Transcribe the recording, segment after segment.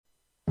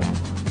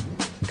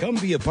Come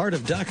be a part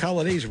of Doc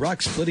Holliday's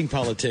Rock Splitting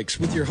Politics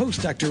with your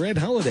host, Dr. Ed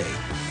Holliday.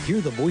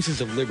 Hear the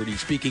voices of liberty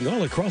speaking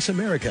all across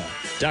America.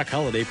 Doc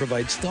Holliday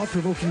provides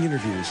thought-provoking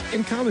interviews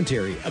and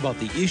commentary about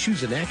the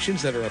issues and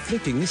actions that are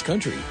afflicting this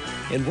country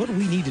and what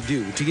we need to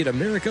do to get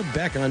America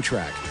back on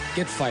track.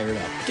 Get fired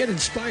up, get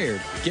inspired,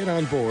 get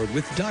on board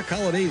with Doc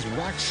Holliday's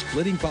Rock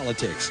Splitting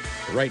Politics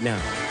right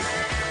now.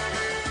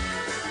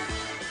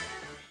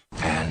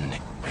 And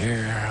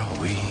here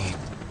we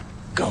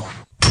go.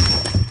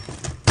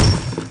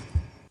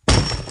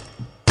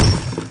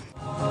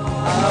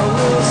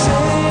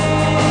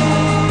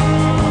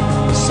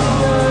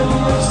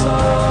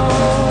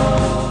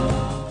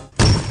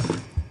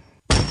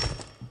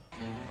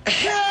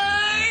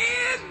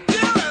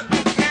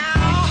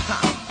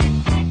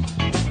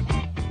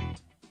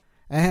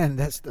 And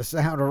that's the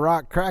sound of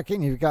rock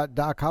cracking. You've got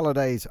Doc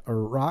Holliday's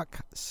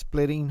Rock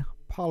Splitting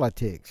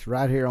Politics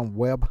right here on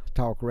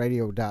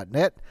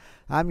webtalkradio.net.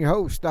 I'm your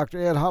host,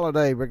 Dr. Ed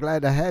Holliday. We're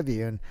glad to have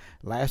you. And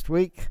last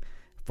week,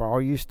 for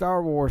all you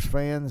Star Wars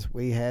fans,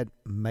 we had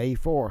May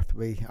 4th.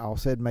 We all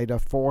said, may the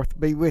 4th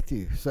be with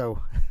you.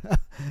 So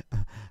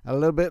a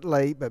little bit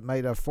late, but may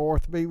the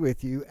 4th be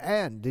with you.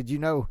 And did you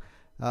know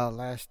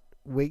last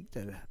week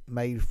that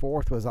May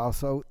 4th was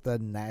also the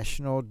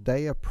National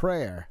Day of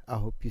Prayer? I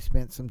hope you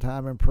spent some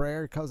time in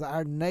prayer because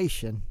our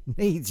nation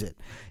needs it.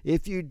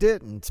 If you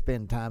didn't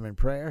spend time in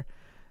prayer,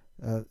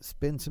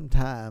 spend some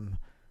time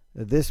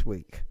this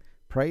week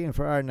praying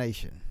for our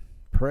nation,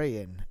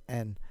 praying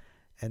and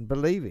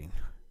believing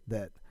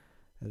that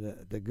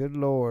the good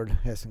Lord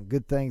has some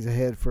good things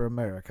ahead for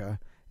America,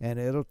 and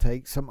it'll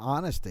take some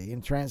honesty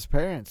and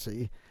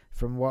transparency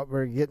from what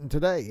we're getting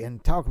today.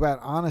 And talk about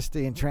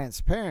honesty and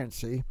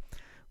transparency,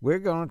 we're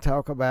going to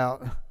talk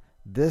about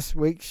this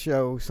week's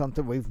show,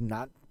 something we've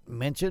not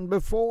mentioned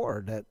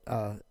before that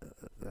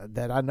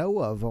I know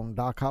of on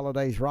Doc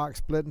Holliday's Rock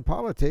Splitting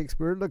Politics.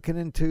 We're looking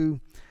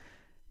into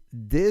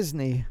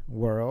Disney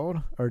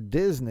World, or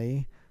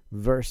Disney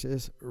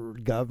versus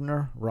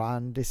Governor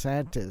Ron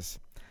Desantis.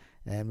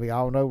 And we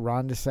all know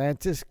Ron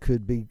Desantis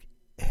could be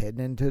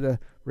heading into the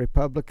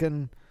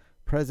Republican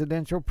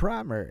presidential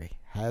primary.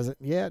 Hasn't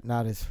yet,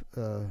 not as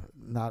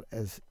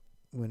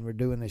when we're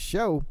doing this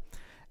show.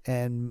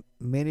 And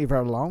many of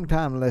our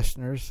longtime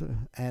listeners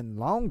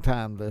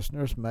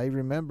may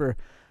remember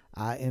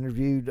I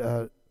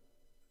interviewed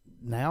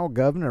now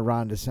Governor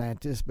Ron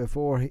DeSantis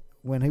before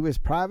when he was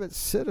private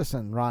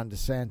citizen Ron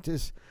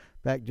DeSantis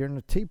back during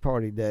the Tea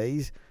Party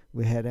days.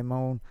 We had him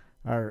on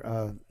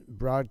our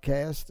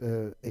broadcast,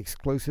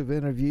 exclusive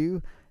interview,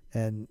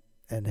 and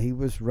he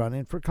was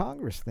running for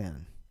Congress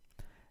then.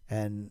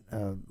 And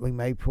we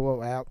may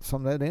pull out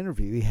some of that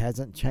interview. He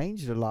hasn't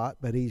changed a lot,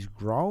 but he's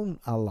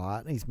grown a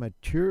lot. He's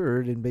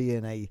matured in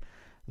being a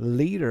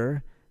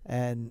leader.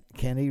 And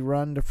can he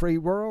run the free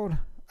world?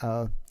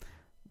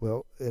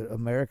 Well,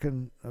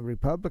 American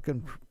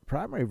Republican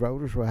primary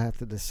voters will have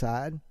to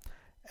decide.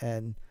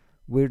 And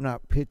we're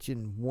not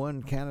pitching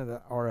one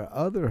candidate or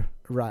other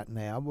right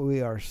now, but we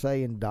are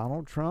saying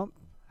Donald Trump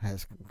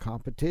has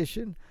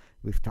competition.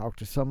 We've talked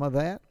to some of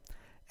that.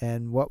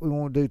 And what we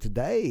want to do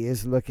today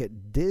is look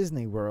at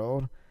Disney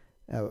World.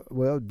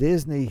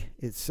 Disney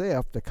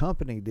itself, the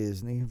company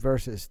Disney,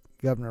 versus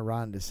Governor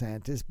Ron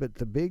DeSantis. But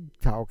the big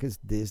talk is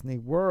Disney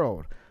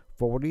World.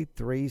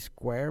 43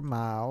 square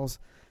miles.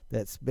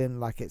 That's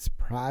been like its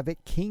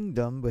private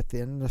kingdom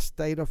within the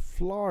state of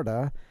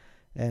Florida,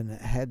 and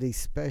had these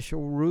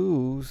special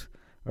rules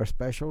or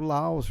special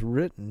laws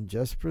written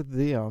just for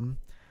them,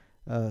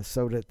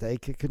 so that they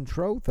could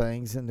control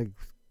things, and the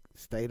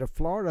state of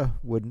Florida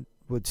would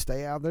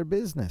stay out of their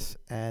business.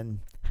 And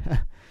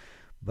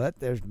but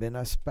there's been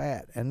a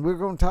spat, and we're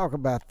going to talk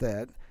about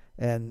that.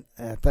 And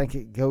I think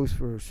it goes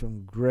for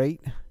some great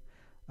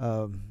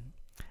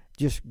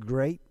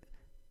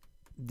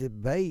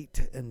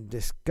debate and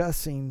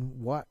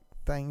discussing what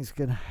things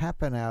can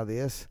happen out of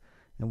this,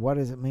 and what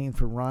does it mean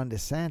for Ron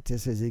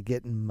DeSantis. Is he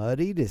getting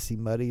muddied? Is he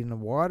muddying the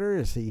water?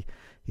 Is he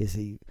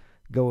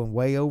going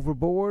way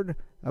overboard?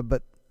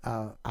 But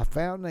I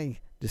found a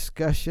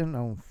discussion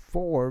on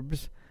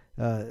Forbes,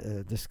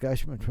 a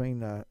discussion between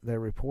their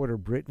reporter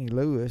Brittany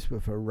Lewis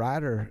with a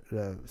writer,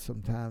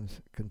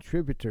 sometimes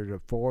contributor to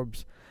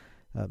Forbes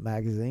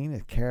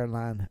magazine,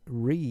 Caroline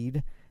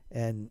Reed,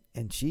 and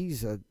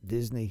she's a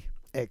Disney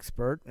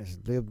expert, has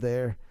lived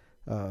there.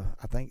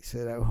 I think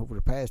said over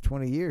the past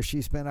 20 years,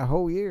 she spent a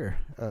whole year,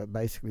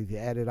 basically, if you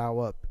add it all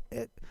up,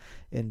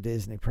 in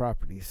Disney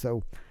properties.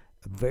 So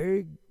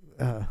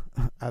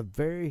a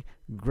very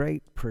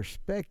great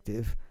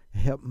perspective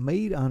helped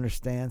me to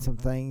understand some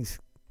things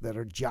that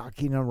are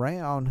jockeying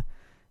around,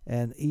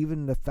 and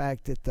even the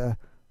fact that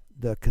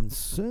the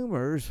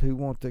consumers who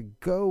want to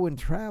go and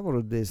travel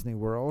to Disney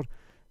World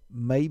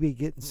may be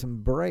getting some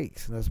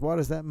breaks. And what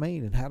does that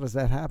mean, and how does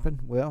that happen?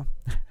 Well,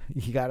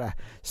 you got to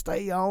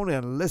stay on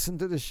and listen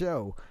to the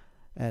show.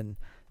 And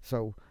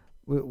so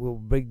we'll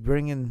be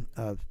bringing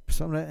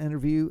some of that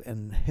interview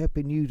and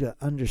helping you to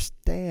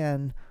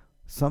understand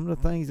some of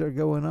the things that are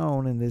going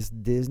on in this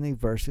Disney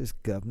versus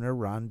Governor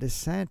Ron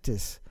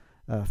DeSantis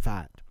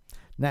fight.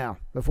 Now,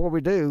 before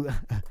we do,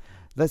 I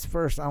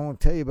want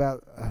to tell you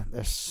about,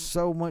 there's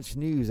so much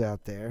news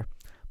out there,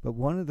 but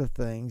one of the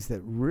things that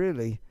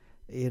really,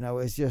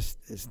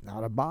 it's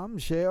not a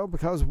bombshell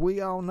because we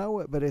all know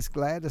it, but it's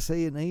glad to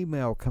see an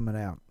email coming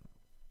out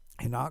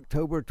in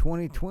October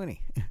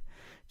 2020,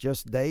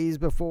 just days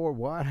before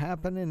what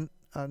happened in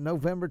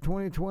November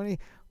 2020.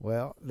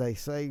 Well, they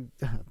say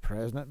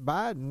President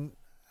Biden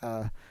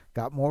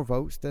got more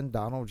votes than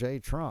Donald J.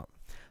 Trump.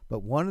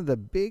 But one of the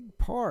big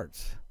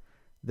parts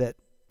that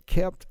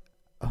kept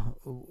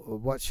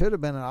what should have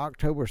been an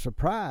October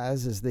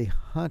surprise is the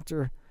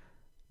Hunter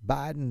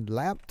Biden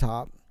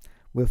laptop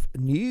with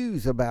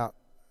news about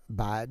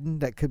Biden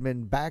that could have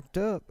been backed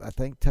up. I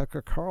think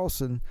Tucker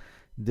Carlson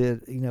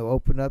did,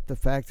 open up the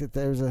fact that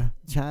there's a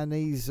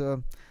Chinese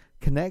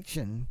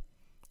connection,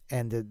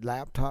 and the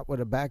laptop would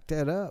have backed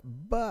that up.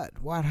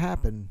 But what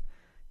happened?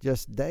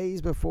 Just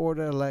days before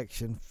the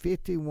election,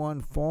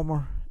 51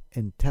 former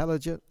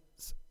intelligence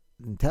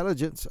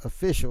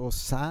officials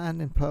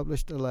signed and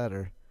published a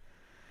letter,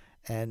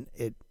 and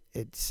it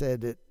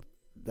said that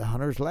the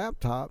Hunter's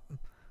laptop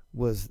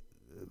was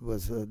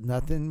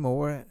nothing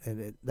more,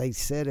 and they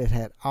said it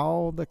had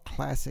all the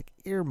classic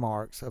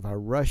earmarks of a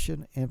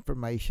Russian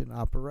information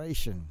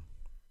operation.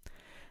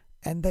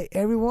 And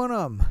every one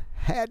of them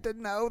had to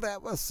know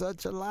that was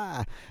such a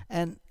lie.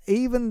 And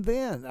even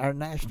then, our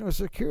national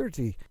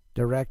security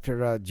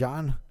director,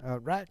 John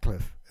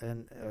Ratcliffe,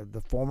 and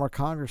the former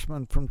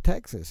congressman from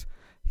Texas,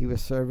 he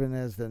was serving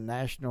as the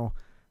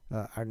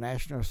our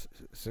national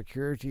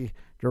security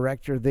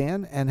director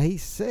then, and he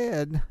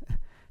said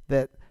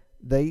that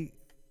they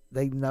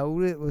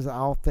know it was an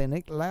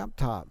authentic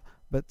laptop,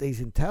 but these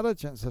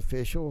intelligence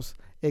officials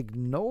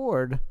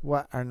ignored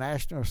what our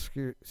national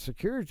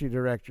security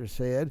director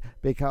said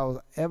because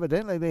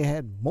evidently they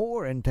had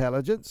more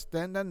intelligence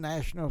than the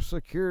national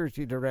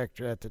security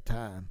director at the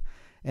time,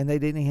 and they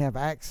didn't have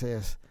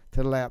access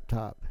to the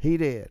laptop. He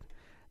did.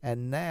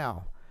 And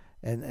now,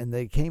 and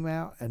they came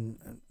out and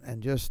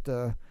just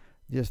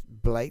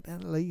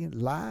blatantly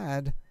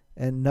lied,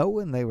 and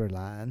knowing they were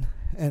lying.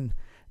 And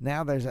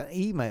now there's an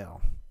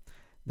email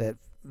that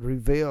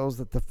reveals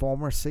that the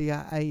former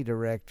CIA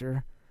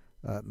director,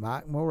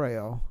 Mike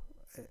Morrell,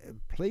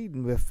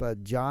 pleading with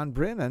John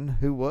Brennan,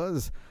 who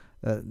was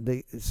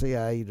the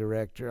CIA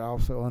director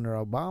also under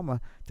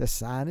Obama, to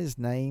sign his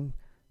name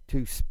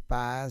to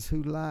spies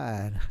who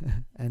lied.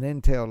 An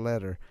intel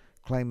letter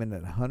claiming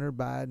that Hunter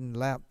Biden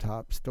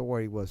laptop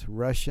story was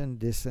Russian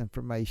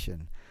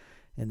disinformation.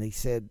 And he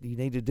said, you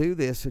need to do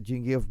this so you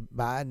can give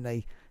Biden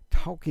a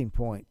talking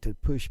point to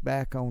push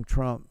back on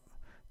Trump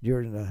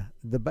during the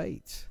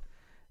debates.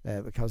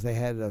 Because they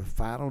had a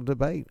final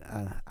debate.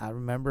 I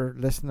remember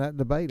listening to that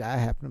debate. I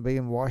happened to be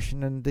in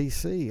Washington,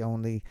 D.C.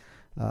 on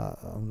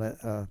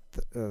the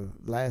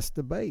last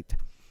debate.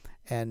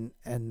 And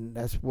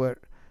that's what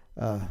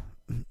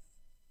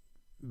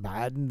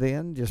Biden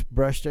then just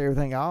brushed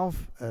everything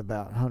off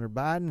about Hunter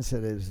Biden,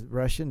 said it was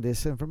Russian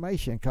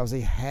disinformation because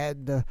he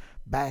had the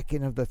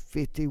backing of the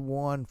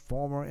 51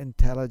 former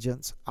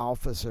intelligence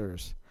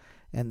officers.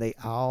 And they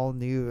all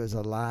knew it was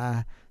a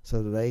lie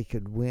so that they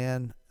could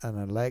win an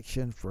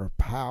election for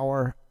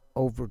power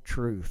over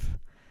truth.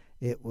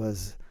 It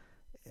was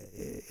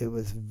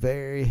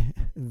very,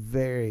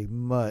 very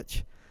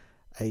much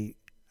a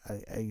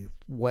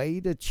way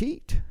to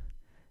cheat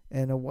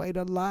and a way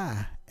to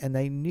lie. And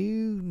they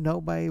knew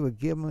nobody would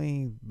give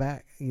me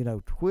back.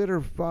 Twitter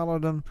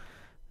followed them,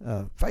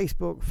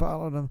 Facebook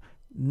followed them.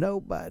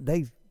 Nobody.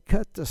 They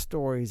cut the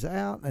stories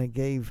out and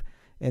gave.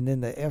 And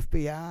then the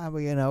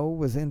FBI,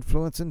 was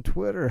influencing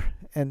Twitter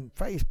and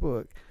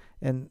Facebook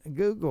and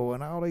Google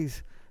and all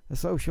these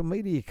social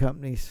media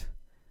companies.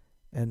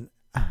 And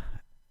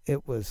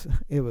it was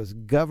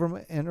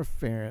government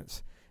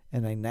interference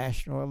in a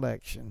national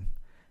election.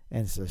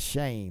 And it's a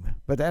shame.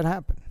 But that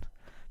happened.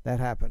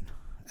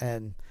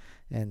 And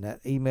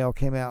that email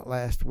came out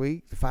last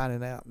week. They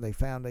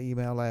found the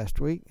email last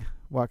week.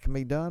 What can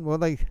be done? Well,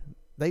 they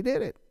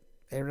did it.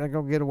 They're not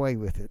going to get away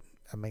with it.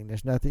 I mean,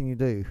 there's nothing you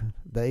do.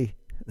 They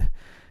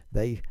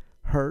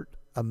hurt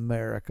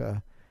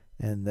America,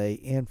 and they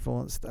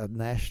influenced a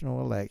national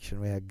election.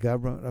 We had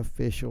government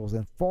officials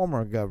and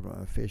former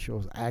government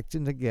officials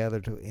acting together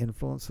to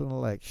influence an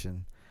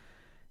election.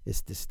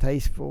 It's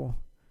distasteful,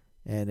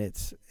 and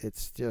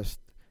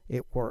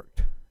it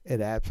worked.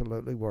 It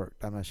absolutely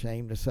worked. I'm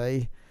ashamed to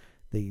say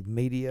the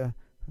media,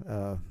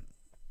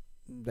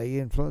 they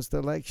influenced the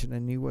election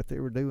and knew what they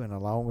were doing,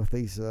 along with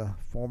these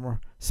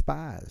former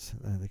spies.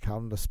 They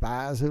call them the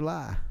spies who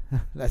lie.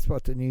 That's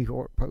what the New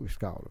York Post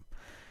called them.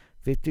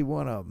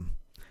 51 of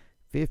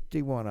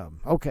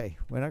them. Okay,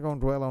 we're not going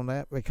to dwell on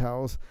that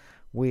because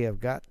we have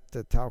got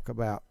to talk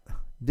about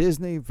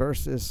Disney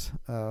versus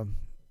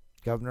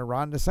Governor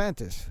Ron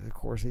Desantis. Of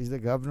course, he's the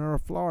governor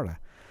of Florida.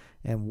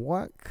 And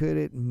what could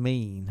it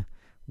mean?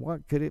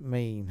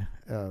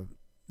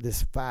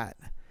 This fight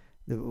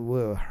that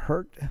will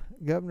hurt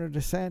Governor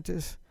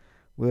DeSantis?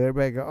 Will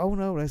everybody go, oh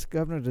no, that's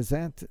Governor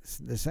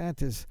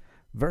DeSantis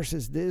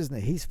versus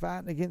Disney. He's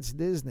fighting against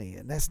Disney,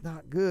 and that's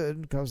not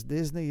good because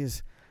Disney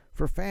is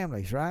for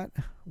families, right?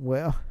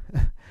 Well,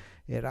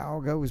 it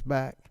all goes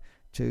back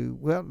to,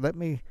 well, let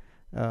me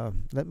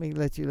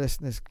let you listen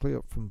to this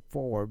clip from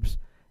Forbes,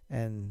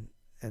 and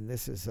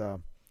this is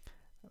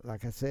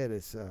like I said,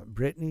 it's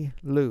Brittany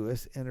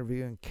Lewis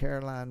interviewing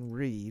Caroline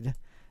Reed,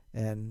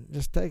 and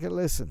just take a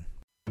listen.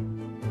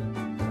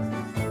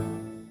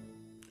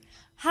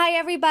 Hi,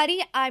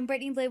 everybody. I'm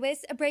Brittany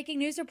Lewis, a breaking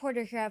news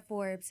reporter here at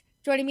Forbes.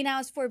 Joining me now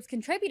is Forbes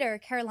contributor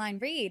Caroline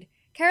Reed.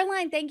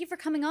 Caroline, thank you for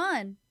coming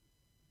on.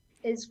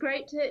 It's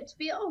great to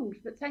be on,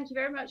 but thank you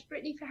very much,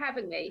 Brittany, for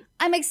having me.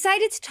 I'm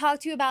excited to talk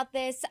to you about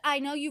this. I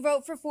know you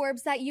wrote for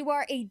Forbes that you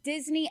are a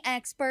Disney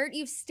expert.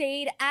 You've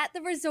stayed at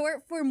the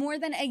resort for more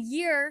than a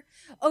year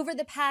over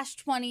the past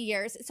 20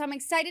 years. So I'm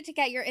excited to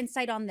get your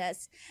insight on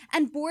this.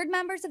 And board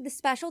members of the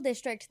special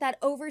district that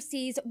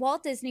oversees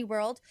Walt Disney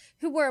World,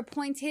 who were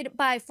appointed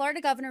by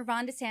Florida Governor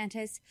Ron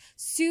DeSantis,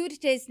 sued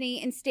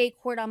Disney in state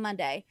court on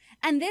Monday.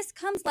 And this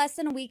comes less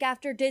than a week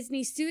after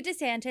Disney sued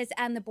DeSantis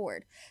and the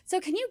board. So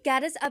can you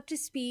get us up to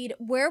speed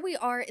where we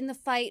are in the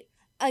fight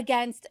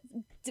against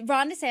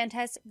Ron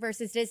DeSantis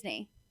versus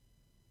Disney?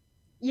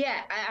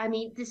 Yeah, I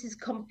mean, this is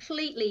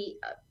completely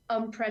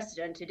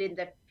unprecedented in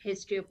the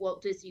history of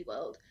Walt Disney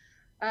World.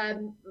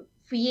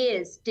 For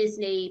years,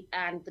 Disney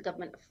and the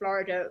government of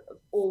Florida have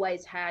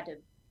always had a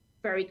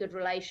very good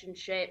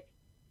relationship.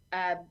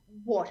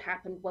 What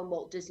happened when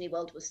Walt Disney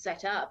World was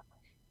set up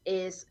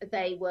is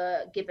they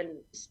were given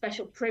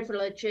special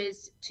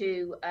privileges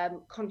to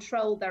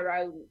control their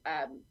own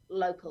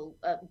local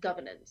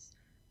governance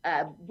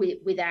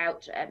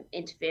without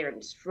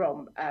interference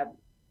from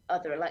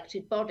other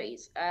elected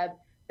bodies.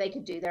 They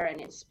could do their own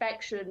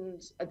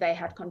inspections. They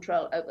had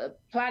control over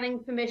planning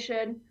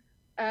permission.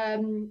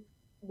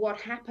 What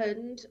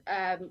happened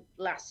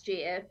last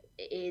year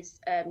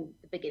is the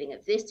beginning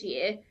of this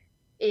year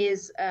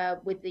is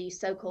with the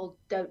so-called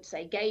Don't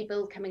Say Gay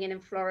bill coming in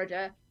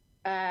Florida.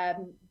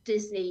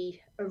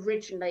 Disney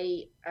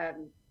originally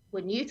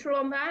were neutral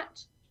on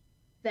that,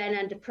 then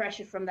under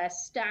pressure from their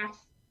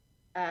staff,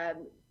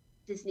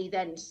 Disney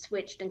then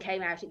switched and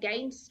came out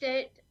against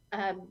it.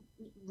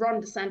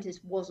 Ron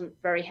DeSantis wasn't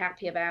very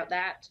happy about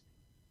that,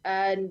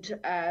 and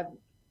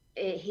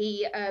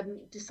he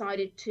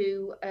decided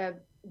to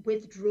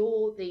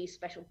withdraw the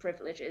special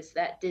privileges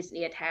that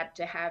Disney had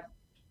to have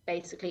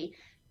basically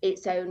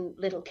its own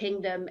little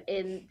kingdom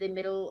in the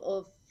middle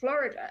of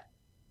Florida.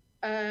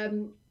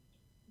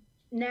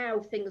 Now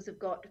things have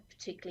got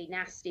particularly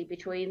nasty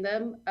between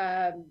them.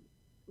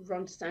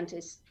 Ron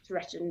DeSantis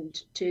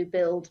threatened to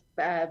build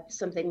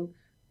something.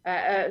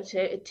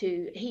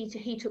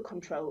 He took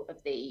control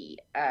of the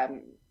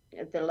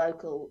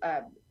local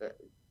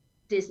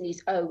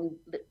Disney's own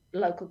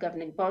local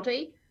governing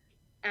body,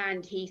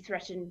 and he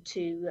threatened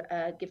to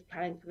give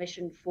planning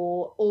permission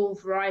for all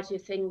variety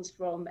of things,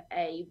 from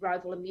a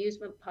rival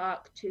amusement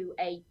park to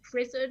a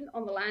prison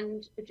on the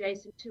land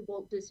adjacent to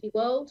Walt Disney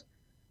World.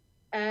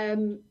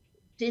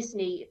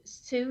 Disney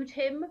sued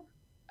him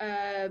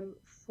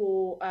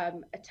for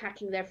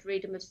attacking their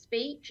freedom of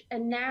speech,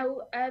 and now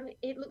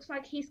it looks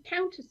like he's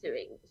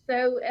countersuing.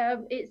 So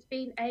it's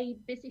been a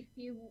busy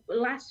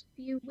last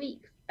few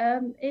weeks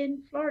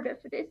in Florida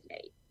for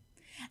Disney.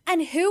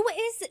 And who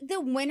is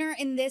the winner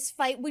in this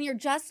fight when you're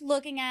just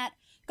looking at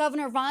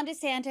Governor Ron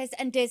DeSantis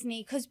and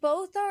Disney? Because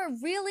both are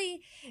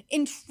really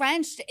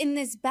entrenched in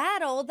this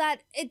battle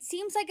that it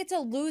seems like it's a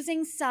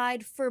losing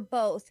side for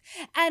both.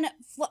 And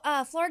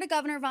Florida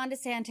Governor Ron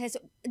DeSantis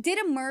did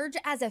emerge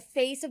as a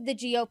face of the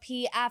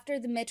GOP after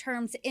the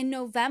midterms in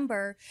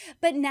November,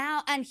 but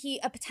now, and he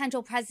a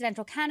potential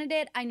presidential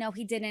candidate. I know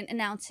he didn't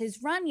announce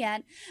his run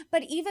yet,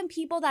 but even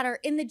people that are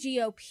in the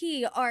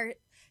GOP are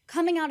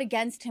coming out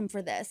against him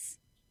for this.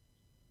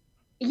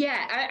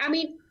 Yeah, I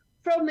mean,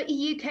 from a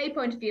UK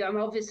point of view,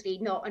 I'm obviously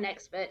not an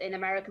expert in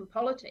American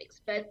politics,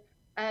 but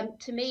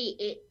to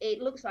me,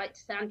 it looks like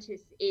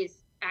DeSantis is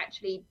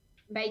actually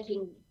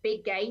making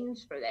big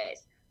gains for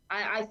this.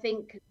 I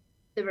think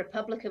the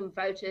Republican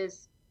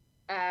voters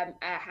are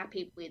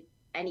happy with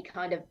any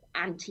kind of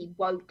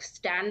anti-woke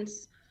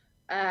stance.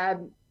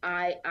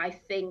 I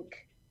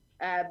think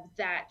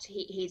that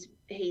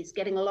he's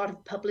getting a lot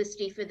of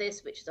publicity for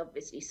this, which is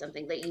obviously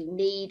something that you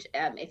need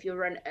if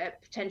you're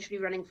potentially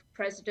running for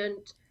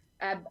president.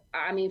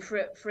 I mean,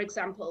 for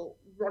example,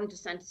 Ron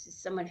DeSantis is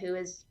someone who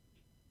has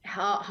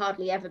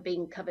hardly ever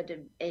been covered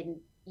in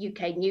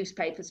UK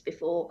newspapers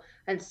before,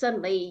 and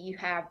suddenly you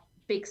have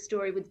big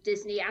story with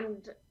Disney,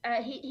 and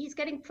he's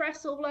getting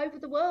press all over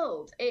the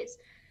world. It's,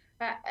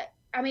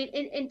 I mean,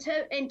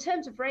 in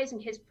terms of raising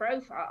his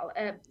profile,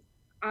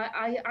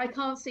 I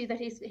can't see that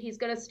he's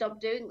going to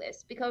stop doing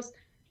this, because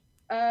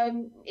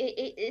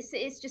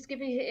it's just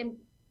giving him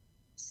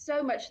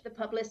so much the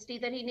publicity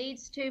that he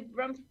needs to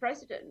run for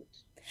president.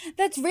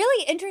 That's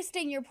really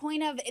interesting, your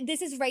point of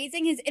this is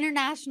raising his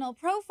international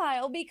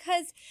profile,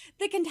 because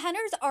the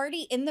contenders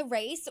already in the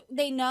race,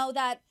 they know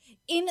that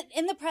in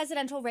the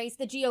presidential race,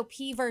 the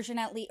GOP version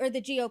at least, or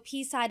the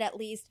GOP side at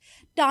least,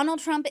 Donald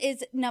Trump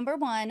is number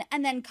one,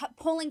 and then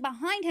polling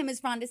behind him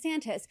is Ron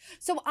DeSantis.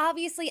 So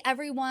obviously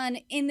everyone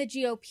in the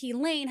GOP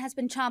lane has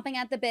been chomping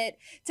at the bit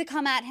to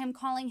come at him,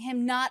 calling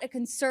him not a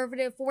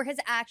conservative for his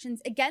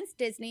actions against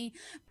Disney.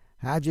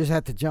 I just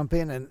have to jump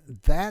in, and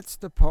that's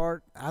the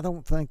part I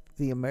don't think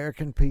the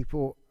American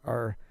people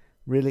are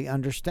really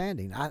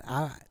understanding.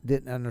 I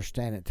didn't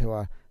understand it till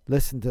I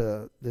listened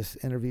to this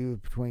interview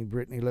between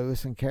Brittany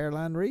Lewis and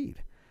Caroline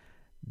Reed.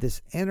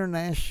 This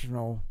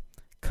international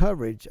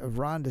coverage of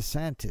Ron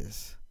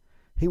DeSantis,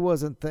 he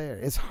wasn't there.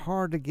 It's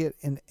hard to get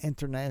in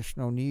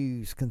international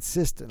news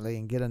consistently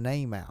and get a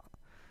name out.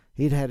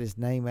 He'd had his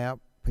name out.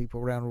 People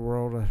around the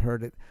world had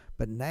heard it.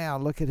 But now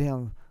look at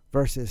him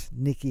versus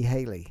Nikki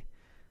Haley.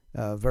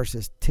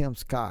 Versus Tim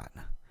Scott,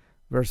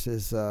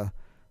 versus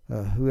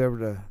whoever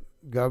the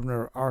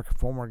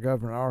former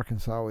governor of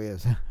Arkansas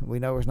is. We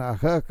know it's not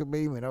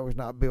Huckabee, we know it's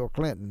not Bill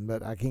Clinton,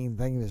 but I can't even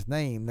think of his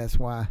name. That's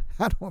why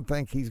I don't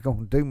think he's going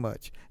to do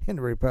much in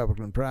the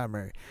Republican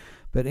primary.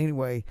 But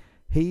anyway,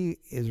 he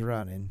is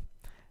running,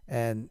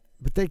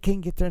 but they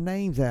can't get their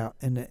names out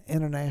in the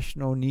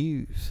international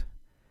news.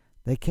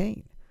 They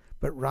can't.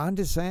 But Ron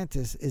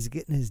DeSantis is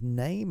getting his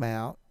name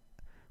out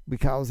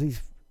because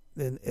he's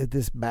in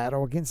this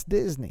battle against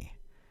Disney.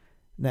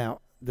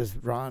 Now, does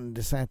Ron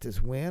DeSantis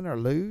win or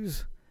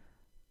lose?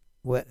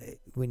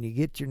 When you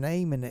get your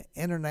name in the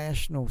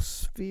international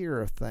sphere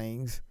of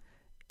things,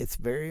 it's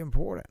very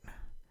important.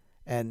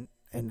 And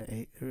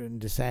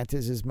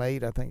DeSantis has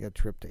made, I think, a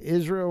trip to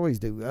Israel. He's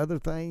doing other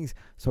things.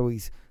 So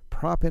he's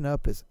propping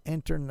up his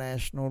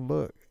international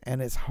look. And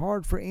it's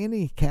hard for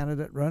any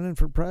candidate running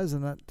for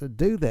president to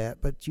do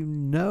that. But you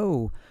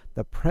know,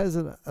 the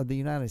president of the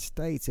United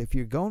States, if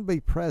you're going to be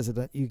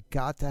president, you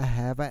got to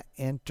have an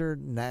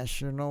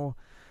international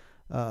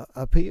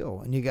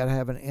appeal. And you got to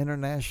have an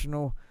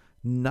international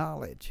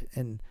knowledge.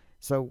 And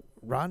so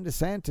Ron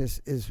DeSantis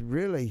is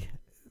really,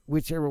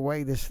 whichever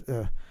way this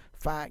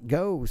fight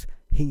goes,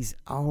 he's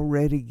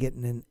already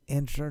getting in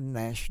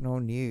international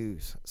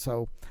news.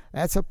 So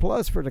that's a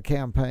plus for the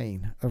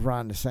campaign of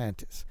Ron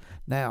DeSantis.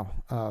 Now,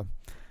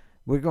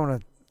 we're going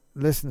to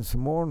listen to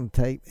some more on the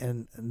tape,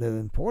 and the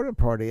important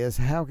part is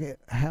how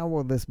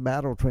will this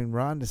battle between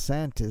Ron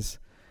DeSantis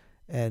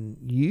and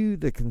you,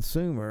 the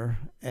consumer,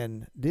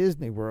 and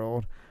Disney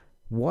World,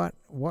 what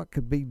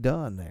could be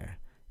done there?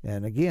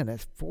 And again,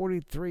 it's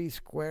 43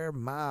 square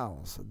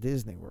miles of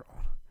Disney World.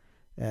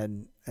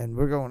 And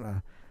we're going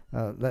to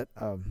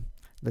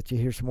let you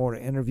hear some more of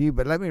the interview.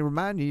 But let me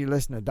remind you, you're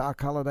listening to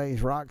Doc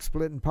Holliday's Rock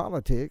Splitting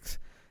Politics,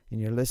 and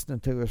you're listening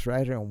to us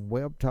right here on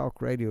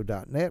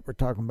webtalkradio.net. We're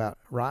talking about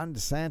Ron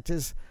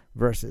DeSantis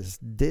versus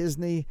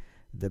Disney,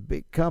 the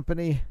big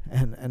company,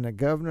 and the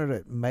governor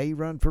that may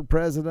run for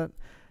president.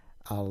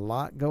 A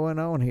lot going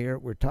on here.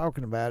 We're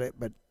talking about it,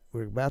 but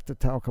we're about to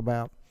talk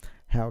about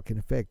how it can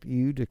affect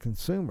you, the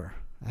consumer.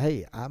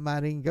 Hey, I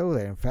might even go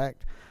there. In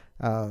fact,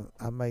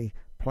 I may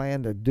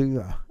plan to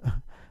do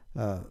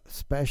a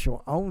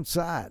special on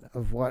site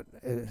of what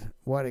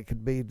it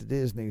could be to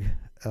Disney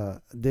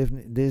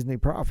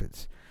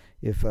profits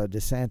if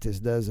DeSantis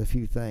does a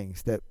few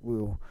things that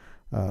we'll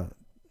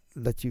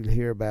let you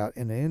hear about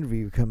in the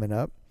interview coming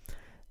up.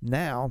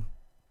 Now,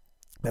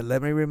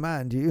 let me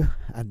remind you,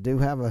 I do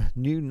have a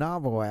new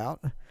novel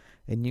out,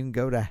 and you can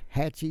go to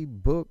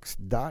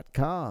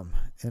hatchiebooks.com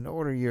and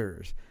order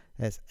yours.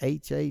 That's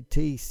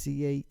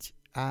HATCHIE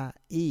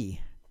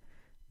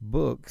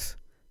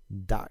books.com,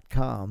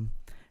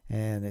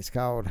 and it's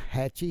called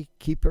Hatchie,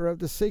 Keeper of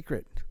the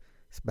Secret.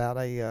 It's about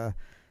a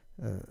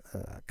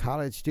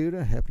college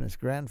student helping his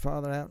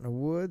grandfather out in the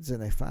woods,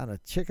 and they find a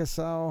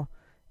Chickasaw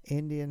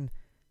Indian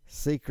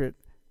secret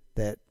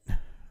that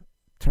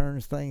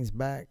turns things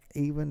back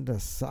even to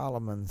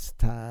Solomon's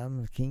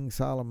time, King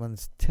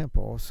Solomon's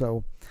temple.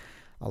 So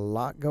a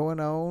lot going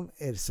on.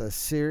 It's a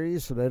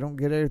series, so they don't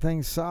get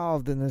everything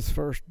solved in this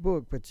first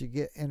book, but you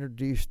get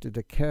introduced to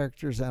the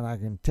characters. And I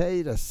can tell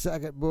you the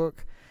second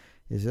book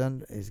is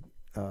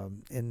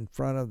in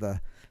front of the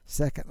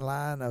second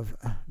line of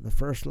the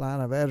first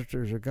line of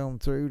editors are going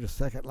through. The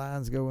second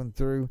line's going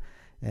through,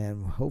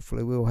 and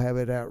hopefully we'll have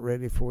it out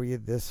ready for you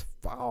this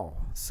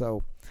fall.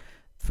 So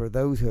for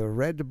those who have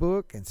read the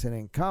book and sent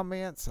in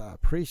comments, I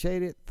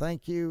appreciate it.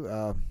 Thank you.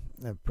 I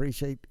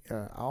appreciate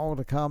all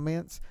the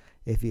comments.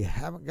 If you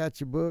haven't got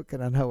your book,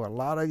 and I know a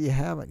lot of you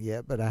haven't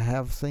yet, but I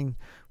have seen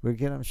we're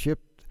getting them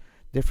shipped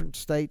different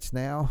states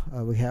now.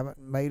 We haven't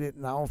made it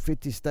in all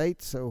 50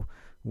 states, so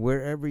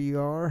wherever you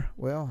are,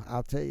 well,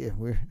 I'll tell you,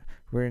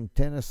 we're in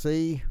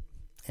Tennessee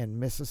and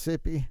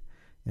Mississippi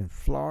and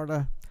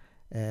Florida,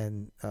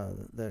 and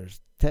there's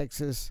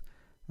Texas,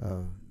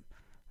 I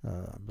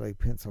believe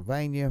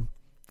Pennsylvania.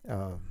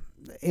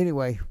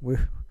 Anyway,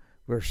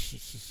 we're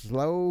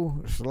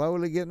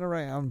slowly getting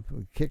around.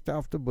 We kicked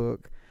off the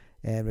book,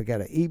 And we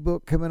got an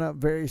ebook coming up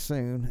very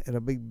soon. It'll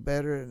be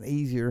better and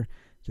easier,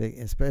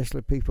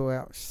 especially people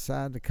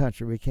outside the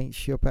country. We can't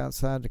ship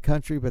outside the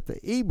country, but the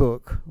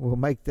ebook will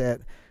make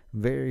that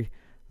very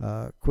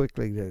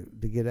quickly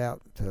to get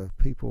out to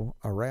people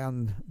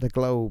around the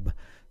globe.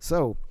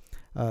 So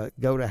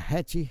go to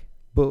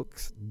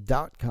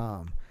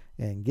HatchieBooks.com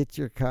and get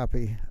your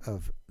copy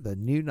of the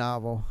new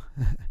novel,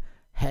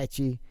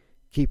 Hatchie,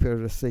 Keep It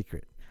a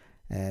Secret.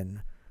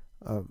 And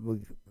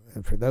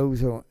for those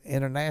who are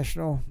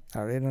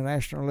our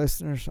international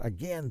listeners,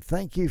 again,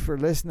 thank you for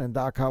listening.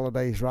 Doc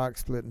Holliday's Rock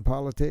Splitting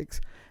Politics,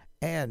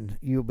 and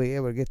you'll be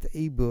able to get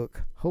the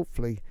ebook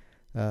hopefully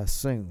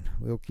soon.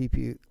 We'll keep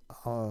you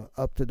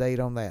up to date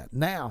on that.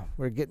 Now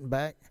we're getting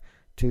back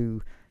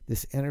to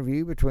this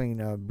interview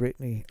between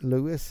Brittany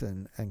Lewis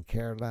and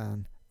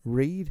Caroline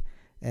Reed,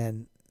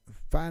 and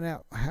find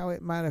out how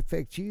it might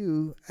affect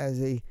you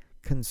as a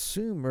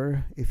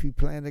consumer if you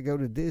plan to go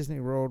to Disney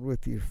World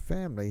with your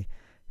family,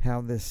 how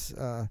this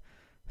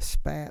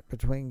spat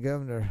between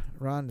Governor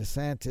Ron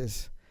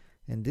DeSantis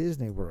and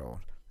Disney World.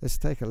 Let's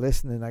take a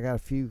listen, and I got a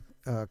few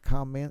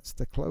comments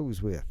to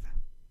close with.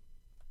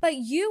 But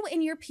you,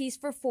 in your piece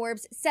for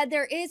Forbes, said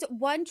there is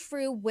one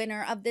true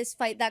winner of this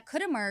fight that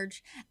could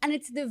emerge, and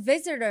it's the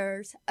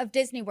visitors of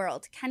Disney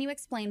World. Can you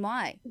explain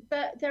why?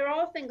 But there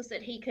are things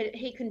that he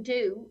can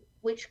do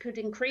which could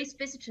increase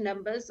visitor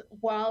numbers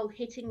while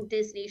hitting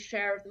Disney's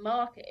share of the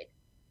market.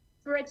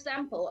 For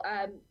example,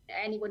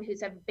 anyone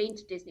who's ever been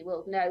to Disney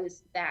World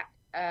knows that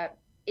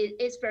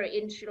it's very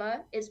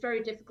insular. It's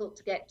very difficult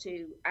to get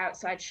to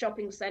outside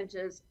shopping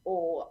centers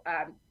or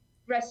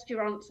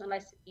restaurants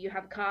unless you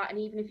have a car. And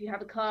even if you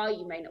have a car,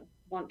 you may not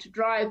want to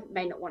drive,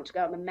 may not want to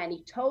go on the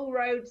many toll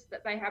roads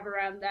that they have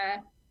around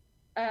there.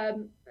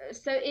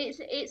 So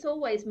it's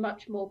always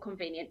much more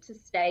convenient to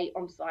stay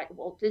on site at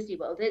Walt Disney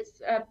World. It's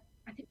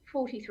I think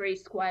 43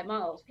 square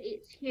miles.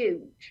 It's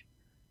huge.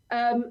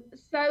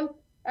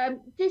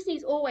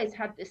 Disney's always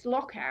had this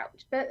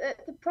lockout, but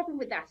the problem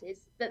with that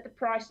is that the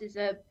prices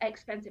are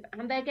expensive,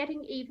 and they're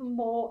getting even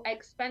more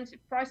expensive.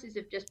 Prices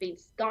have just been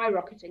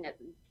skyrocketing at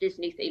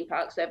Disney theme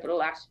parks over the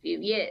last few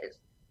years,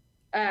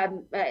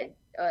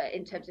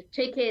 in terms of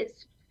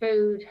tickets,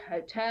 food,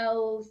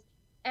 hotels,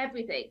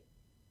 everything.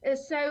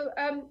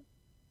 But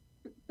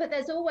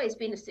there's always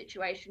been a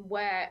situation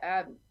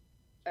where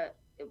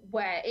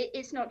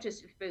it's not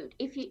just food.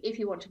 If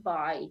you want to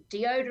buy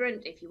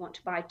deodorant, if you want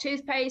to buy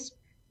toothpaste,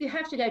 you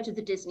have to go to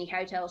the Disney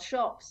hotel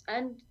shops,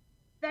 and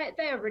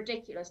they are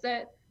ridiculous.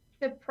 The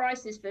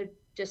prices for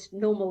just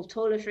normal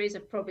toiletries are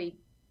probably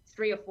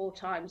 3 or 4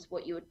 times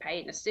what you would pay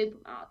in a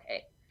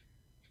supermarket.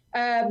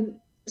 One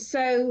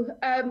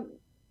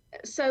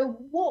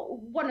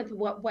of the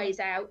ways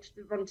out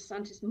that Ron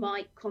DeSantis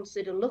might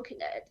consider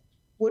looking at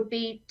would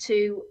be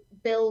to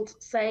build,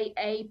 say,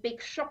 a big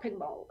shopping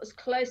mall as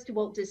close to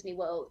Walt Disney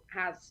World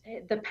as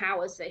the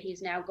powers that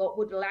he's now got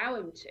would allow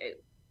him to.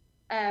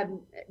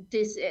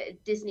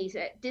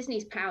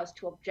 Disney's powers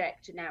to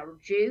object are now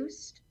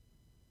reduced,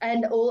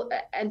 and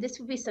this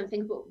would be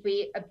something that would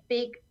be a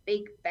big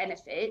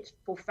benefit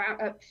for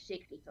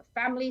particularly for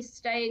families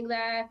staying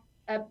there,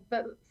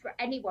 but for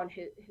anyone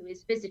who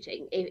is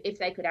visiting, if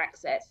they could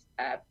access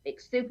a big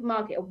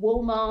supermarket, a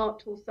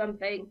Walmart or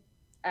something,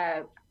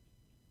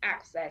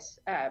 access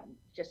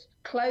just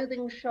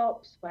clothing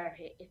shops where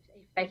if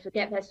they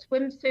forget their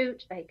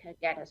swimsuit, they can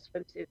get a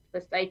swimsuit for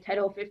say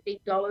 $10 or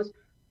 $15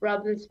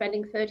 rather than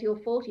spending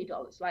 $30 or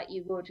 $40 like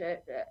you would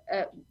at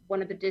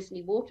one of the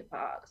Disney water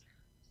parks.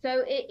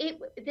 So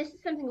this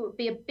is something that would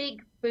be a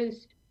big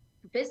boost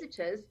for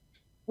visitors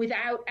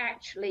without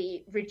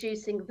actually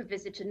reducing the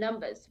visitor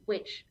numbers,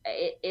 which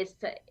is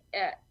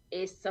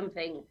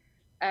something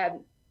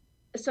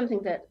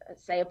that,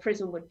 say, a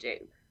prison would do.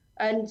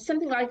 And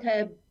something like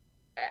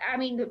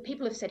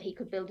people have said he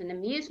could build an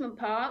amusement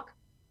park,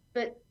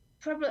 but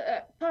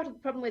part of the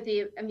problem with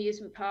the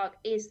amusement park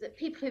is that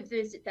people who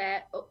visit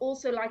there are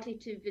also likely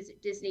to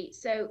visit Disney.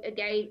 So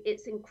again,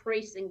 it's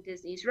increasing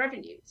Disney's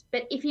revenues.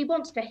 But if he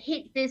wants to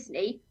hit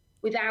Disney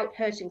without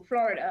hurting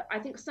Florida, I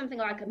think something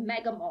like a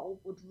mega mall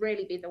would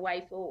really be the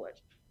way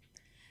forward.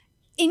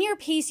 In your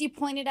piece, you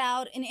pointed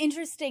out an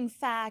interesting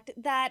fact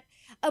that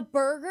a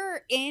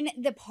burger in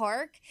the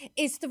park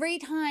is 3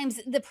 times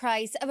the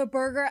price of a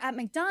burger at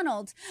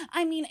McDonald's.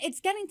 I mean,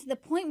 it's getting to the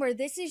point where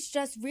this is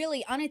just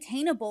really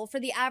unattainable for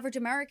the average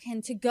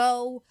American to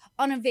go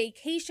on a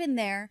vacation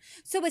there.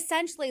 So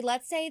essentially,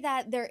 let's say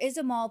that there is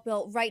a mall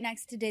built right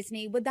next to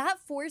Disney. Would that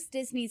force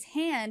Disney's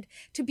hand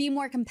to be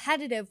more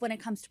competitive when it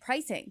comes to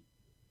pricing?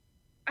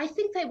 I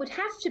think they would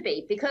have to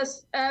be,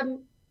 because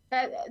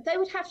they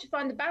would have to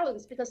find the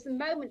balance, because the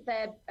moment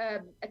their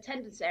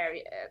attendance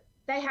area,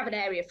 they have an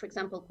area, for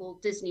example,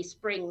 called Disney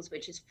Springs,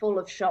 which is full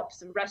of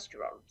shops and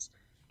restaurants.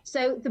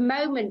 So the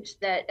moment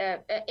that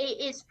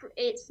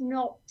it's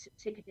not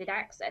ticketed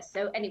access,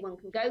 so anyone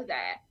can go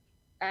there.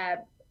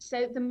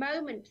 So the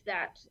moment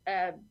that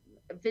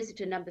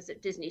visitor numbers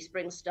at Disney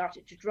Springs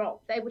started to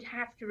drop, they would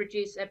have to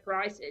reduce their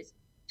prices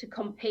to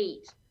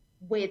compete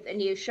with a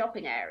new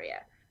shopping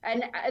area.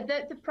 And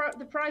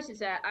the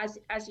prices are,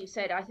 as you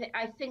said,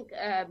 I think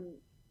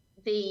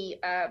the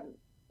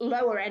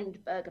lower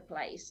end burger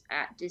place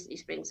at Disney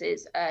Springs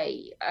is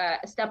a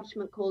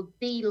establishment called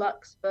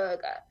Deluxe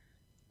Burger.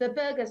 The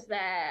burgers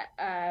there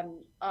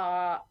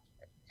are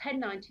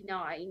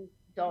 $10.99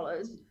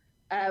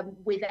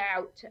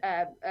 without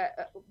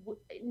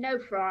no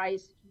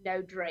fries,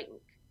 no drink.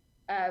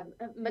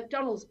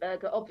 McDonald's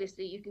burger,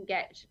 obviously, you can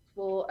get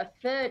for a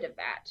third of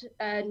that,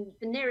 and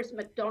the nearest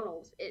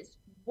McDonald's is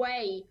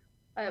way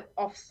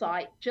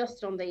off-site,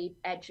 just on the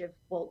edge of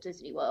Walt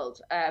Disney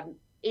World.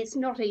 It's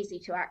not easy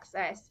to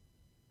access.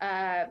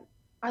 I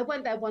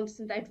went there once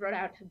and they'd run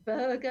out of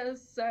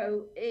burgers,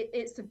 so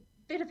it's a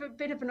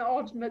bit of an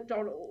odd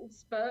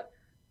McDonald's, but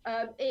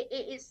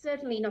it's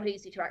certainly not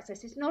easy to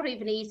access. It's not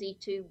even easy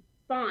to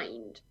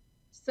find.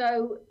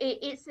 So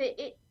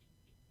the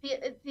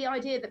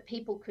idea that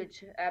people could,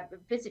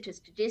 visitors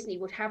to Disney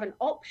would have an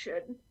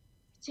option,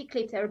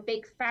 particularly if they're a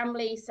big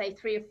family, say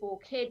 3 or 4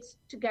 kids,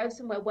 to go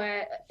somewhere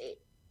where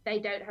they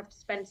don't have to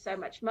spend so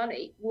much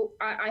money. Well,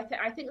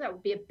 I think that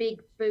would be a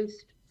big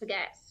boost for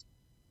guests.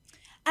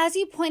 As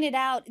you pointed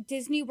out,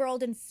 Disney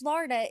World in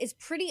Florida is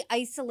pretty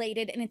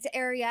isolated in its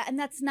area, and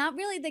that's not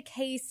really the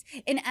case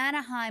in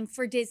Anaheim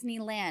for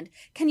Disneyland.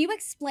 Can you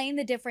explain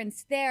the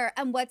difference there,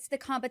 and what's the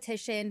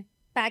competition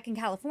back in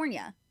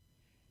California?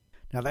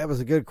 Now, that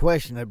was a good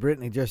question that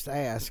Brittany just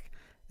asked,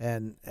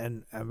 and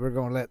we're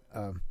going to let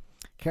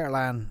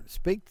Caroline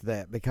speak to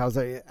that, because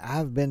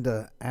I've been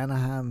to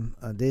Anaheim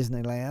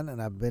Disneyland, and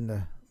I've been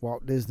to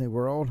Walt Disney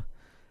World.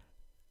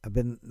 I've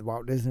been to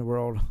Walt Disney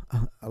World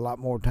a lot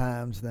more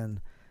times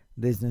than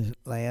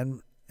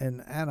Disneyland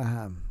in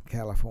Anaheim,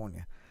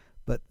 California.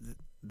 But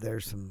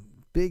there's some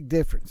big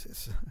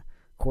differences.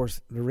 Of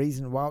course, the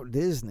reason Walt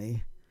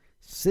Disney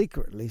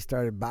secretly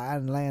started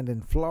buying land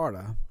in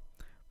Florida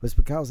was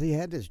because he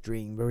had this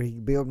dream where he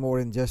could build more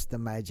than just the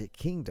Magic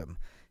Kingdom.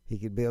 He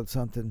could build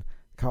something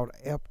called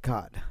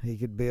Epcot. He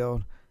could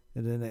build,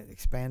 and then it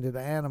expanded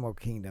the Animal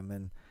Kingdom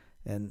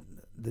and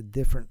the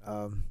different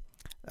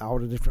all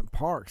the different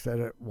parks that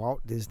are at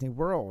Walt Disney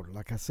World.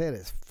 Like I said,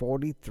 it's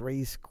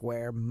 43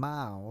 square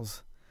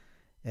miles,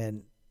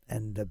 and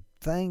the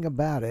thing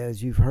about it,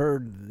 as you've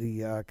heard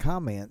the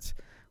comments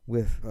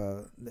with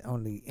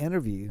on the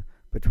interview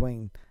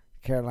between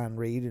Caroline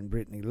Reed and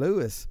Brittany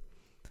Lewis,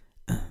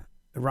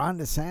 Ron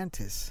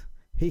Desantis,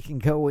 he can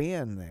go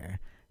in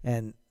there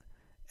and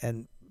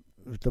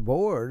the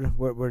board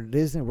where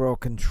Disney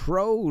World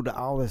controlled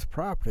all this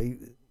property.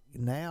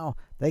 Now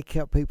they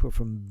kept people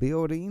from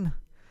building.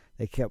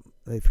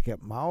 They've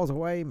kept malls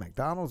away,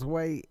 McDonald's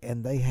away,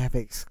 and they have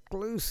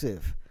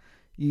exclusive.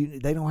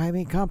 They don't have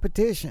any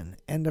competition,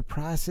 and the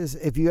prices.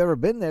 If you ever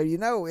been there, you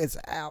know it's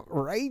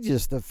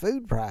outrageous. The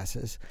food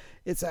prices,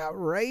 it's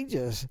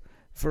outrageous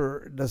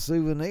for the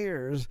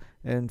souvenirs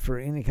and for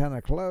any kind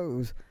of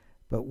clothes.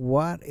 But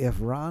what if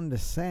Ron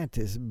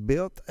DeSantis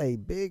built a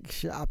big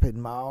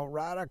shopping mall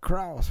right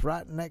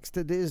next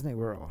to Disney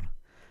World?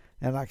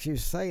 And like she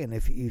was saying,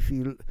 if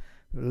you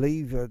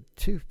leave a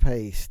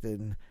toothpaste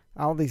and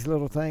all these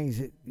little things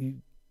that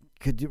you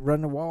could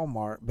run to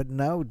Walmart, but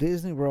no,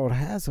 Disney World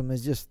has them.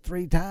 It's just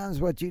 3 times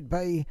what you'd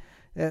pay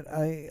at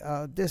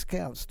a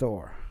discount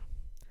store.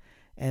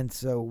 And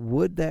so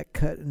would that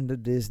cut into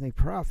Disney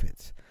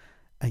profits?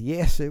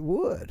 Yes, it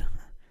would.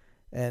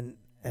 And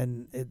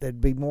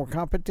there'd be more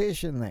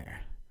competition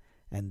there.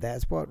 And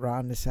that's what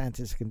Ron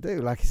DeSantis can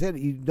do. Like I said,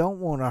 you don't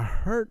want to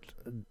hurt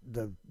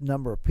the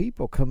number of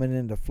people coming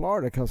into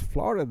Florida, because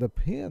Florida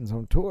depends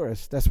on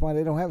tourists. That's why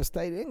they don't have a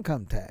state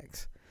income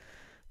tax.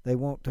 They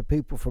want the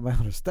people from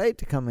out of state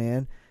to come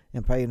in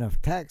and pay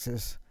enough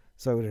taxes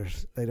so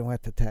they don't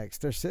have to tax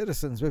their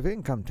citizens with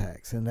income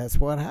tax. And that's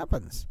what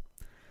happens.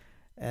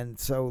 And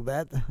so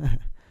Ron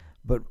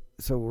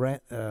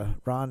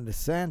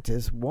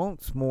DeSantis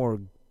wants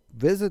more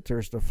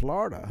visitors to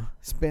Florida,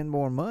 spend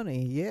more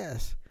money,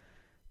 yes.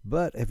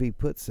 But if he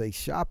puts a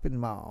shopping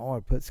mall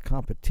or puts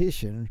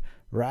competition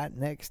right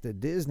next to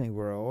Disney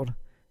World,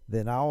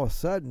 then all of a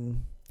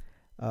sudden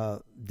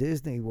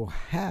Disney will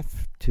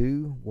have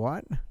to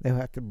what? They'll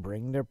have to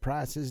bring their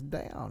prices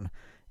down,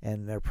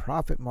 and their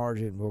profit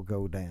margin will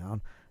go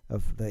down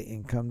of the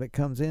income that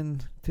comes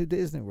in to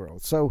Disney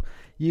World. So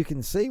you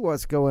can see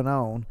what's going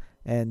on,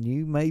 and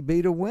you may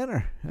be the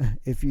winner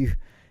if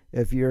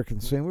you're a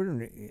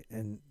consumer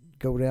and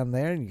go down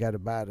there and you got to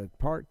buy the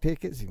park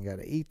tickets and you got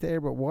to eat there.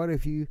 But what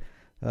if you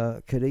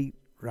could eat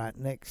right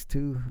next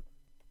to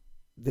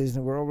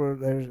Disney World, where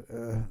there's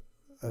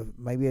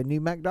maybe a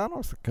new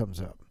McDonald's that comes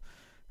up,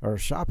 or a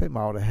shopping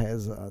mall that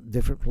has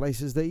different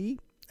places to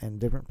eat and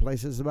different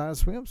places to buy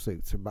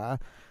swimsuits or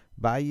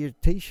buy your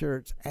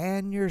T-shirts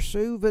and your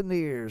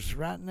souvenirs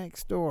right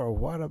next door.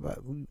 What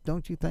about?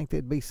 Don't you think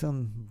there'd be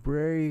some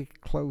very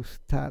close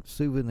type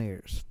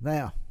souvenirs?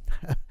 Now,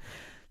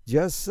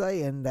 just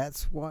saying,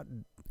 that's what.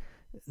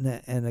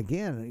 And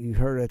again, you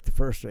heard at the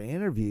first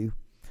interview,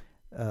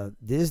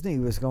 Disney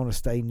was going to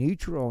stay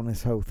neutral on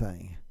this whole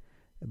thing,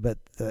 but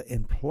the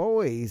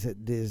employees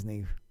at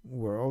Disney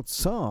World,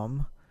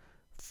 some,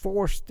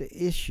 forced the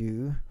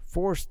issue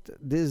forced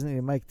Disney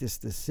to make this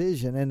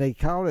decision, and they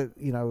called it,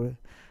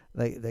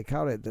 they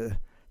called it the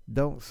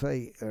don't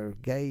say or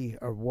gay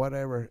or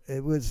whatever.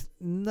 It was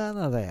none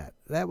of that.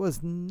 That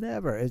was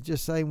never. It's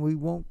just saying we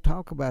won't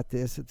talk about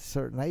this at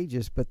certain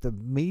ages, but the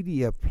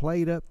media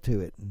played up to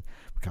it. And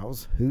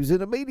because who's in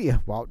the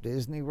media? Walt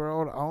Disney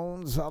World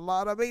owns a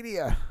lot of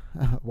media.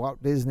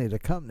 Walt Disney, the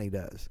company,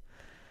 does.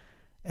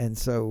 And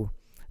so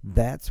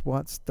that's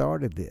what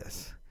started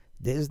this.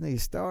 Disney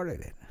started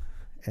it.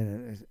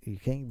 And you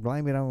can't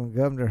blame it on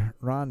Governor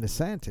Ron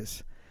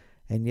DeSantis.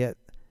 And yet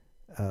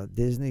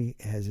Disney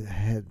has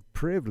had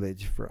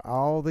privilege for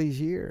all these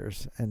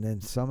years, and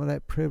then some of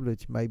that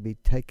privilege may be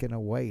taken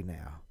away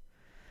now.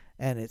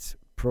 And it's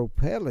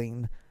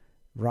propelling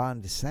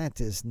Ron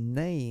DeSantis'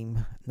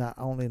 name not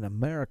only in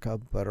America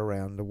but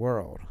around the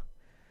world.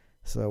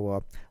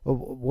 So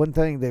one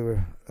thing they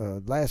were,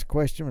 last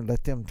question, and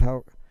let them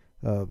talk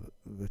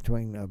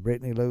between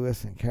Brittany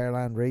Lewis and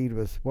Caroline Reed,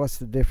 was what's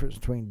the difference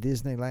between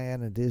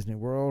Disneyland and Disney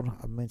World?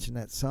 I mentioned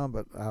that some,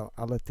 but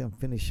I'll let them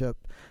finish up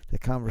the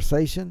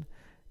conversation,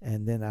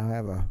 and then I'll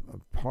have a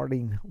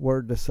parting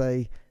word to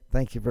say.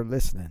 Thank you for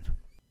listening.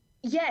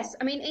 Yes,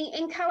 I mean,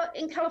 in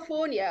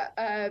California,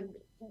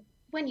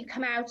 when you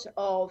come out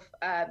of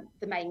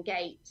the main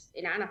gate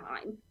in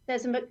Anaheim,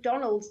 there's a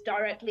McDonald's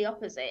directly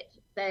opposite.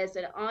 There's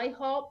an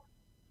IHOP.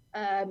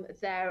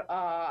 There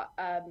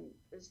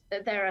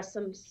are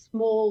some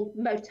small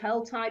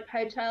motel type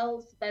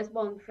hotels. There's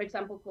one, for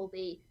example, called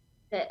the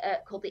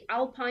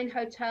Alpine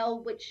Hotel,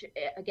 which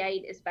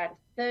again is about a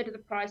third of the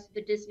price of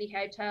the Disney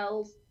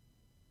hotels.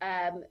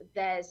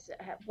 There's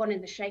one in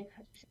the shape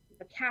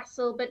of a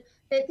castle, but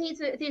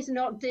these are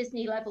not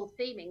Disney level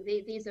theming.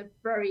 These are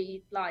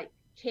very like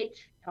kitsch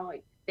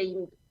type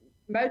themed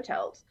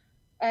motels.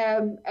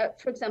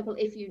 For example,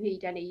 if you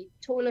need any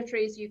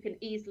toiletries, you can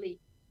easily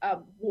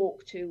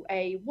walk to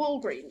a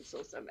Walgreens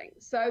or something.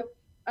 So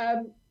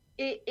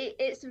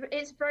it's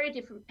a very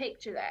different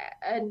picture there,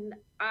 and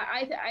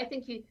I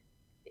think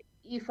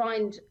you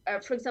find,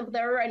 for example,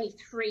 there are only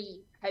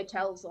 3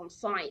 hotels on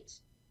site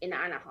in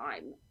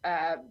Anaheim,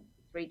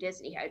 3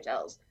 Disney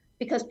hotels,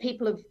 because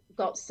people have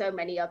got so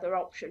many other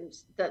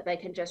options that they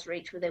can just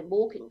reach within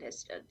walking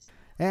distance.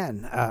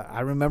 And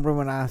I remember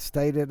when I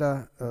stayed at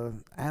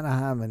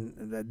Anaheim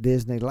and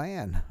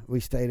Disneyland, we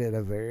stayed at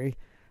a very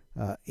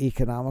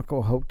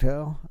economical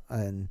hotel,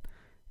 and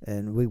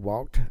we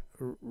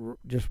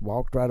just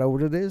walked right over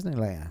to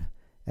Disneyland.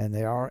 And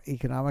there are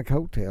economic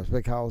hotels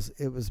because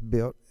it was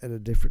built at a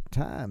different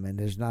time, and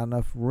there's not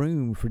enough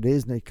room for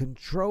Disney to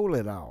control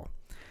it all.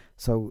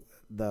 So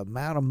the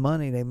amount of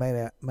money they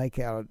make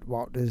out of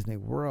Walt Disney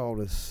World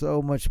is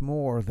so much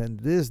more than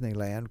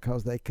Disneyland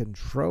because they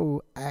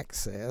control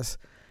access,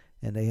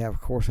 and they of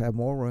course have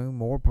more room,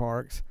 more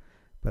parks.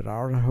 But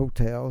our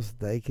hotels,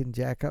 they can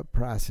jack up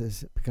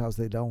prices because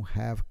they don't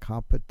have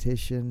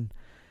competition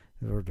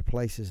or the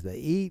places to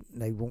eat.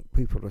 They want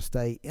people to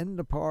stay in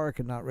the park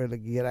and not really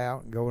get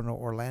out and go into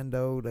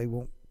Orlando. They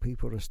want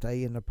people to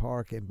stay in the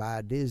park and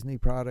buy Disney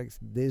products,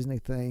 Disney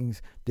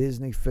things,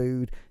 Disney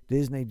food,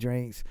 Disney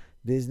drinks,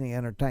 Disney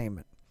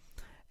entertainment.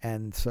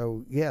 And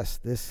so, yes,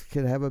 this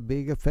could have a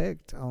big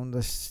effect on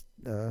this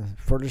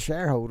for the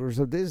shareholders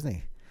of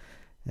Disney.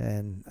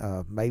 And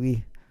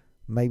maybe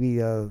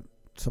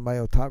somebody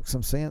will talk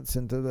some sense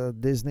into the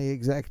Disney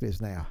executives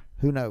now.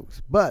 Who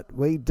knows? But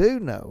we do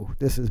know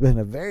this has been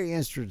a very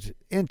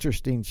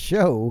interesting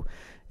show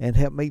and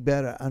helped me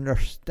better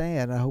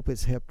understand. I hope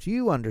it's helped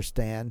you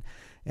understand.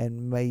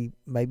 And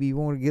maybe you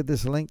want to give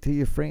this link to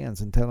your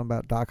friends and tell them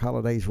about Doc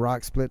Holliday's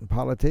Rock Splitting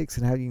Politics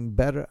and how you can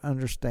better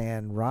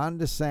understand Ron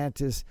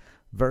DeSantis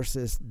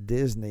versus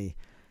Disney.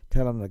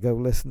 Tell them to go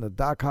listen to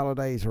Doc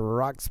Holliday's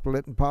Rock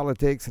Splitting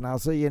Politics, and I'll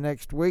see you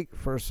next week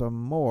for some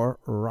more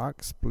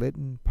Rock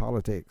Splitting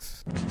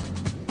Politics.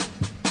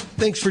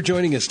 Thanks for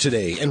joining us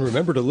today, and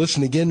remember to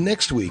listen again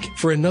next week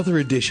for another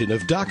edition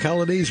of Doc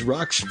Holliday's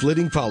Rock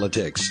Splitting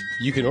Politics.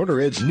 You can order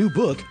Ed's new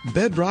book,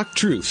 Bedrock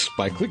Truths,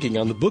 by clicking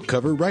on the book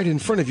cover right in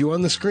front of you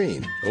on the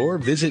screen, or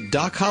visit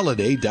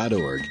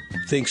DocHolliday.org.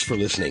 Thanks for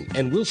listening,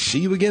 and we'll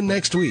see you again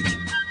next week.